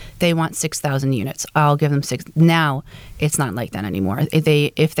right, they want 6,000 units. I'll give them 6. Now it's not like that anymore.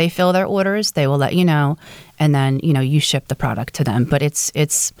 If they fill their orders, they will let you know, and then you ship the product to them. But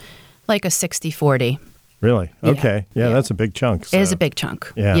it's like a 60-40. Really? Okay. Yeah, that's a big chunk. So. It is a big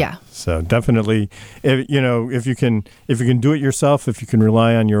chunk. Yeah. So definitely, if you can do it yourself, if you can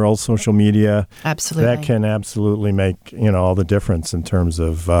rely on your old social media, absolutely, that can absolutely make all the difference in terms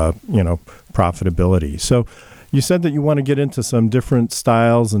of profitability. So you said that you want to get into some different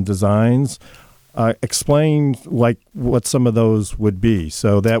styles and designs. Explain what some of those would be.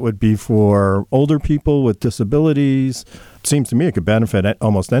 So that would be for older people with disabilities. It seems to me it could benefit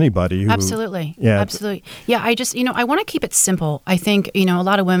almost anybody. Absolutely. Yeah. Absolutely. Yeah. I just, I want to keep it simple. I think, a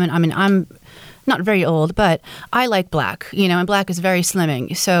lot of women, I'm not very old, but I like black, and black is very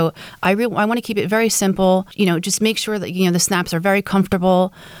slimming. So I want to keep it very simple, just make sure that, the snaps are very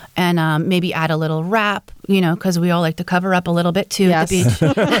comfortable, and maybe add a little wrap, because we all like to cover up a little bit too at the beach.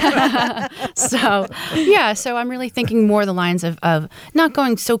 So I'm really thinking more the lines of not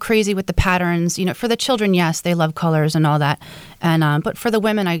going so crazy with the patterns. For the children, yes, they love colors and all that. And but for the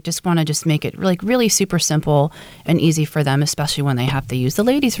women, I just want to make it really super simple and easy for them, especially when they have to use the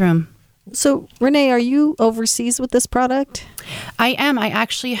ladies' room. So, Renee, are you overseas with this product? I am. I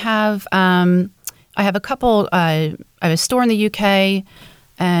actually have. I have a couple. I have a store in the UK,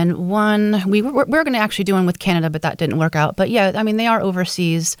 and one we were going to actually do one with Canada, but that didn't work out. But yeah, they are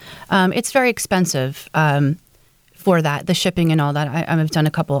overseas. It's very expensive for that, the shipping and all that. I've done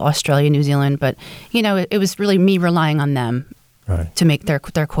a couple Australia, New Zealand, but it was really me relying on them to make their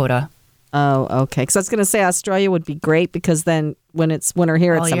quota. Oh, okay. Because I was going to say Australia would be great because then when it's winter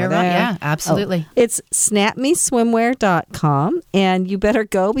here, it's summer there. Yeah, absolutely. Oh, it's snapmeswimwear.com, and you better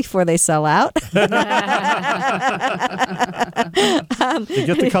go before they sell out. You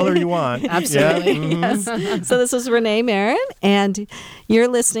get the color you want. Absolutely. Yeah. Mm-hmm. Yes. So this is Renee Marin, and you're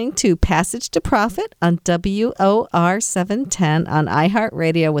listening to Passage to Profit on WOR 710 on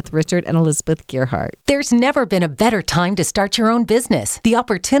iHeartRadio with Richard and Elizabeth Gearhart. There's never been a better time to start your own business. The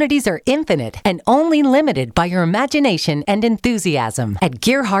opportunities are infinite and only limited by your imagination and enthusiasm. At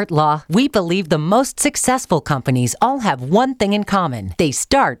Gearhart Law, we believe the most successful companies all have one thing in common. They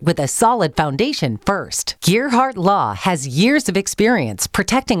start with a solid foundation first. Gearhart Law has years of experience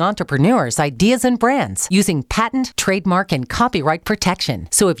protecting entrepreneurs' ideas and brands using patent, trademark, and copyright protection.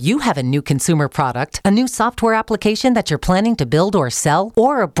 So if you have a new consumer product, a new software application that you're planning to build or sell,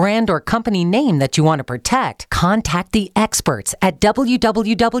 or a brand or company name that you want to protect, contact the experts at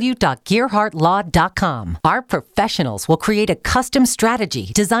www.gearhartlaw.com. Our professionals will create a custom strategy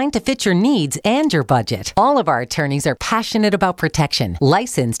designed to fit your needs and your budget. All of our attorneys are passionate about protection,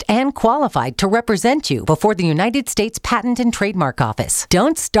 licensed and qualified to represent you before the United States Patent and Trademark Office.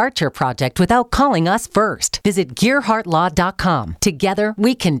 Don't start your project without calling us first. Visit GearhartLaw.com. Together,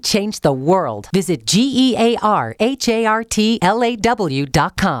 we can change the world. Visit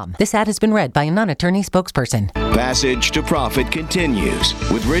GearhartLaw.com. This ad has been read by a non-attorney spokesperson. Passage to Profit continues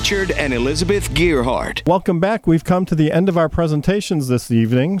with Richard and Elizabeth Gearhart. Welcome back. We've come to the end of our presentations this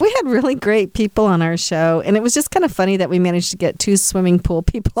evening. We had really great people on our show, and it was just kind of funny that we managed to get 2 swimming pool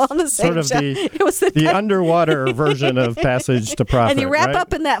people on the same Sort of show. the, It was the underwater version of Passage to Profit. And you wrap right?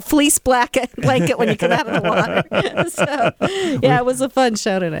 up in that fleece blanket when you come out of the water. So, yeah, it was a fun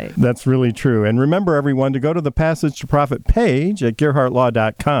show tonight. That's really true. And remember, everyone, to go to the Passage to Profit page at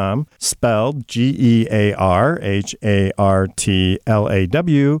GearhartLaw.com, spelled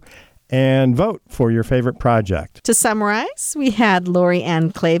GearhartLaw, and vote for your favorite project. To summarize, we had Lori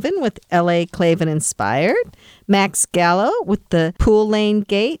Ann Clavin with L.A. Clavin Inspired, Max Gallo with the Pool Lane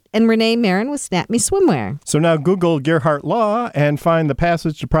Gate, and Renee Marin with Snap Me Swimwear. So now Google Gearhart Law and find the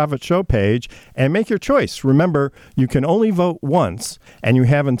Passage to Profit show page and make your choice. Remember, you can only vote once, and you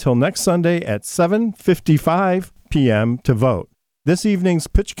have until next Sunday at 7:55 p.m. to vote. This evening's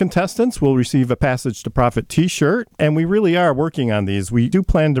pitch contestants will receive a Passage to Profit t-shirt, and we really are working on these. We do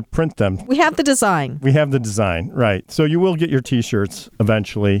plan to print them. We have the design. We have the design, right. So you will get your t-shirts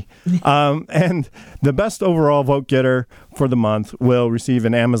eventually. And the best overall vote getter for the month will receive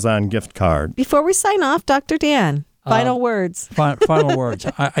an Amazon gift card. Before we sign off, Dr. Dan, final words. Final words.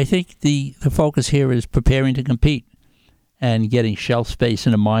 I think the focus here is preparing to compete and getting shelf space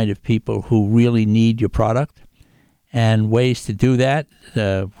in the mind of people who really need your product. And ways to do that.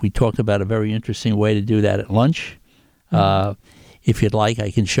 We talked about a very interesting way to do that at lunch. If you'd like,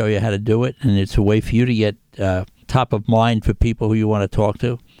 I can show you how to do it. And it's a way for you to get top of mind for people who you want to talk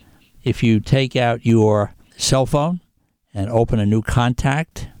to. If you take out your cell phone and open a new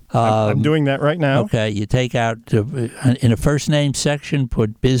contact. I'm doing that right now. Okay. You take out, in the first name section,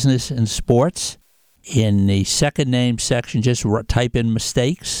 put business and sports. In the second name section, just type in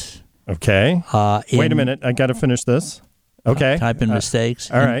mistakes. Okay. Wait a minute. I got to finish this. Okay. Type in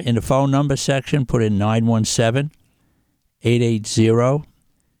mistakes. All right. In the phone number section, put in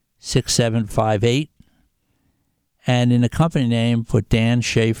 917-880-6758. And in the company name, put Dan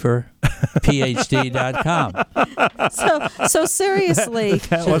Schaefer, PhD.com. So seriously.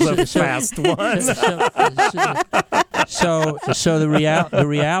 That was a fast one. So the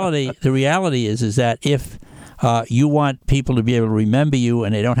reality is that if you want people to be able to remember you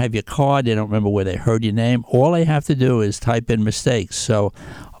and they don't have your card, they don't remember where they heard your name, all they have to do is type in mistakes. So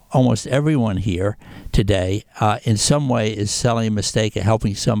almost everyone here today in some way is selling a mistake or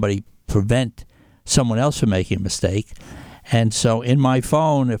helping somebody prevent someone else from making a mistake. And so in my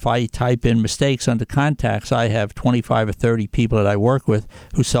phone, if I type in mistakes under contacts, I have 25 or 30 people that I work with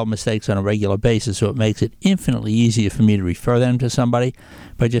who sell mistakes on a regular basis. So it makes it infinitely easier for me to refer them to somebody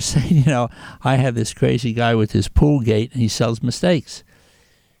by just saying, I have this crazy guy with his pool gate and he sells mistakes.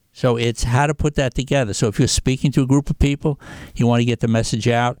 So it's how to put that together. So if you're speaking to a group of people, you want to get the message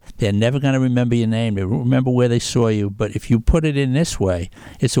out. They're never going to remember your name. They won't remember where they saw you. But if you put it in this way,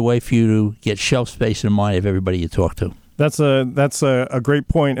 it's a way for you to get shelf space in the mind of everybody you talk to. That's a great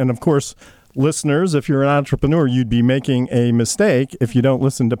point. And of course, listeners, if you're an entrepreneur, you'd be making a mistake if you don't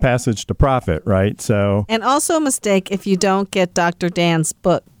listen to Passage to Profit, right? So, and also a mistake if you don't get Dr. Dan's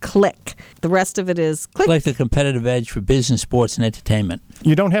book, Click. The rest of it is Click. Click, the competitive edge for business, sports, and entertainment.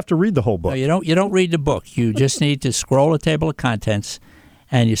 You don't have to read the whole book. No, you don't read the book. You just need to scroll a table of contents,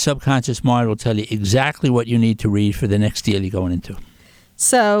 and your subconscious mind will tell you exactly what you need to read for the next deal you're going into.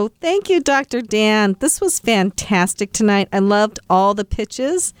 So thank you, Dr. Dan. This was fantastic tonight. I loved all the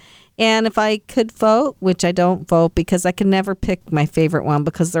pitches. And if I could vote, which I don't vote because I can never pick my favorite one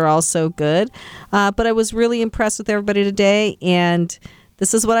because they're all so good. But I was really impressed with everybody today. And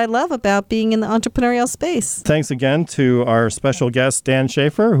this is what I love about being in the entrepreneurial space. Thanks again to our special guest, Dan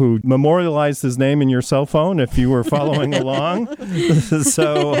Schaefer, who memorialized his name in your cell phone if you were following along.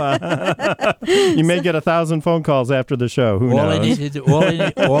 So you may get 1,000 phone calls after the show. Who knows? All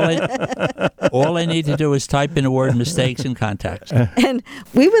they need to do is type in the word mistakes and contacts. And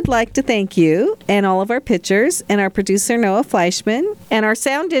we would like to thank you and all of our pitchers and our producer, Noah Fleischman, and our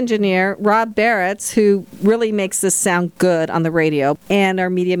sound engineer, Rob Barretts, who really makes this sound good on the radio, and our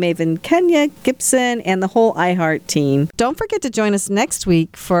media maven, Kenya Gibson, and the whole iHeart team. Don't forget to join us next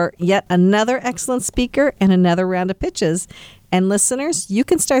week for yet another excellent speaker and another round of pitches. And listeners, you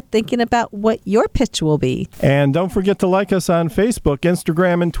can start thinking about what your pitch will be. And don't forget to like us on Facebook,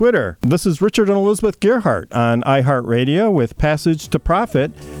 Instagram, and Twitter. This is Richard and Elizabeth Gearhart on iHeartRadio with Passage to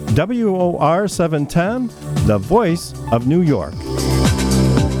Profit, WOR 710, the voice of New York.